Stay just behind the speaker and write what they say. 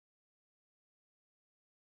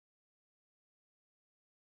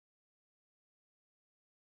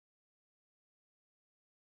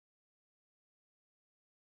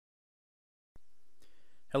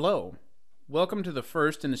Hello, welcome to the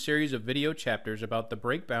first in a series of video chapters about the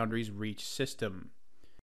Break Boundaries Reach system.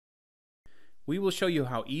 We will show you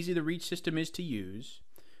how easy the Reach system is to use,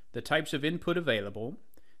 the types of input available,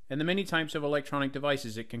 and the many types of electronic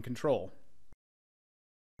devices it can control.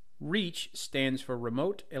 REACH stands for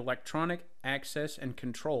Remote Electronic Access and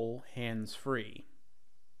Control Hands-Free.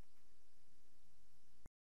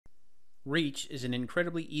 REACH is an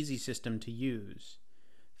incredibly easy system to use.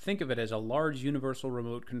 Think of it as a large universal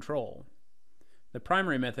remote control. The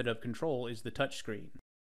primary method of control is the touchscreen.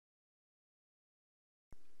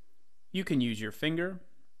 You can use your finger,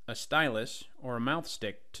 a stylus, or a mouth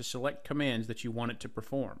stick to select commands that you want it to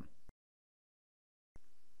perform.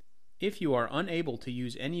 If you are unable to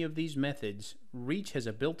use any of these methods, REACH has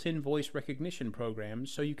a built-in voice recognition program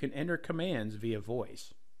so you can enter commands via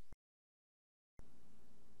voice.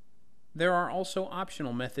 There are also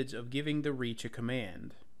optional methods of giving the REACH a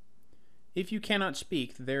command. If you cannot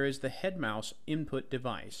speak, there is the head mouse input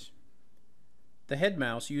device. The head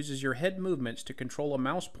mouse uses your head movements to control a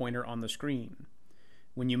mouse pointer on the screen.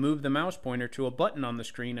 When you move the mouse pointer to a button on the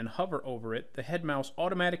screen and hover over it, the head mouse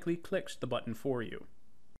automatically clicks the button for you.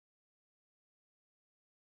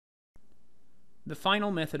 The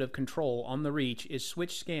final method of control on the REACH is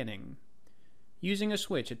switch scanning. Using a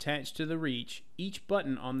switch attached to the REACH, each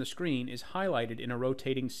button on the screen is highlighted in a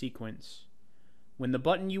rotating sequence. When the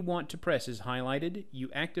button you want to press is highlighted,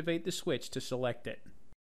 you activate the switch to select it.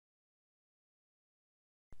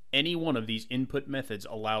 Any one of these input methods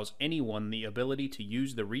allows anyone the ability to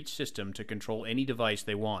use the REACH system to control any device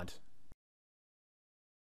they want.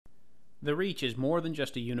 The REACH is more than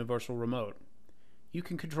just a universal remote. You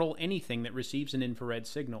can control anything that receives an infrared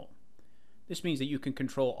signal. This means that you can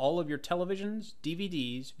control all of your televisions,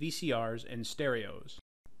 DVDs, VCRs, and stereos.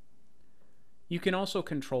 You can also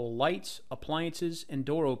control lights, appliances, and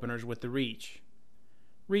door openers with the REACH.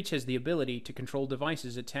 REACH has the ability to control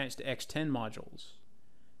devices attached to X10 modules.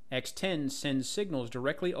 X10 sends signals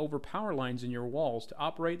directly over power lines in your walls to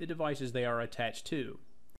operate the devices they are attached to.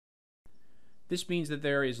 This means that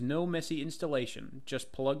there is no messy installation.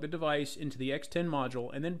 Just plug the device into the X10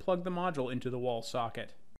 module and then plug the module into the wall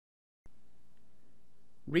socket.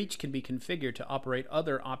 REACH can be configured to operate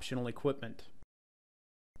other optional equipment.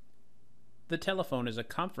 The telephone is a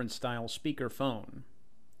conference-style speaker phone.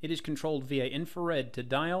 It is controlled via infrared to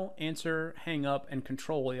dial, answer, hang up, and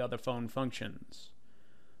control the other phone functions.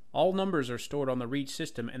 All numbers are stored on the REACH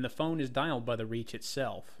system and the phone is dialed by the REACH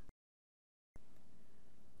itself.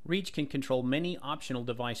 REACH can control many optional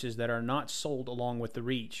devices that are not sold along with the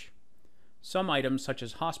REACH. Some items, such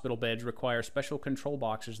as hospital beds, require special control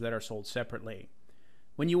boxes that are sold separately.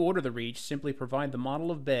 When you order the REACH, simply provide the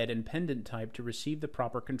model of bed and pendant type to receive the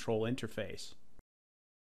proper control interface.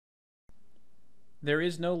 There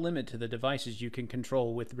is no limit to the devices you can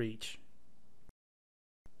control with REACH.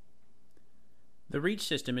 The REACH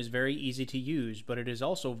system is very easy to use, but it is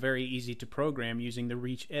also very easy to program using the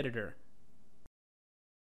REACH editor.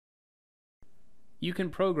 You can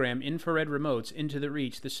program infrared remotes into the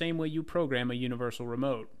REACH the same way you program a universal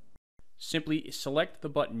remote. Simply select the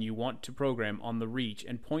button you want to program on the REACH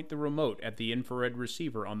and point the remote at the infrared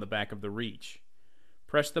receiver on the back of the REACH.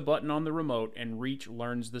 Press the button on the remote and REACH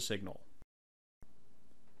learns the signal.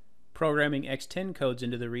 Programming X10 codes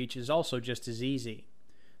into the REACH is also just as easy.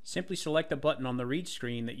 Simply select a button on the REACH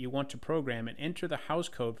screen that you want to program and enter the house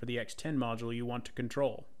code for the X10 module you want to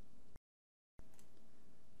control.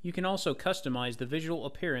 You can also customize the visual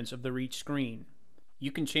appearance of the REACH screen.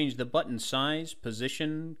 You can change the button size,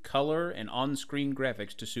 position, color, and on-screen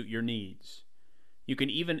graphics to suit your needs. You can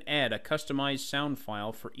even add a customized sound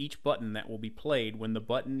file for each button that will be played when the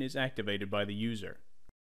button is activated by the user.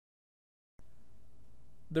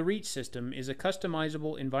 The REACH system is a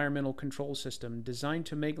customizable environmental control system designed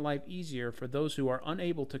to make life easier for those who are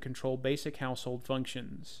unable to control basic household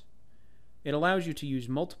functions. It allows you to use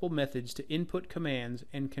multiple methods to input commands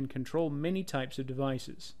and can control many types of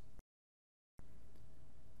devices.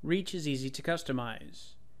 REACH is easy to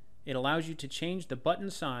customize. It allows you to change the button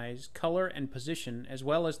size, color, and position, as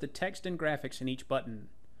well as the text and graphics in each button.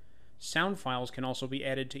 Sound files can also be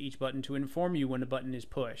added to each button to inform you when a button is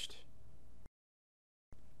pushed.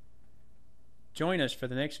 Join us for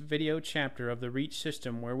the next video chapter of the REACH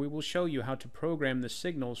system, where we will show you how to program the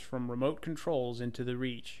signals from remote controls into the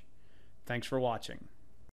REACH. Thanks for watching.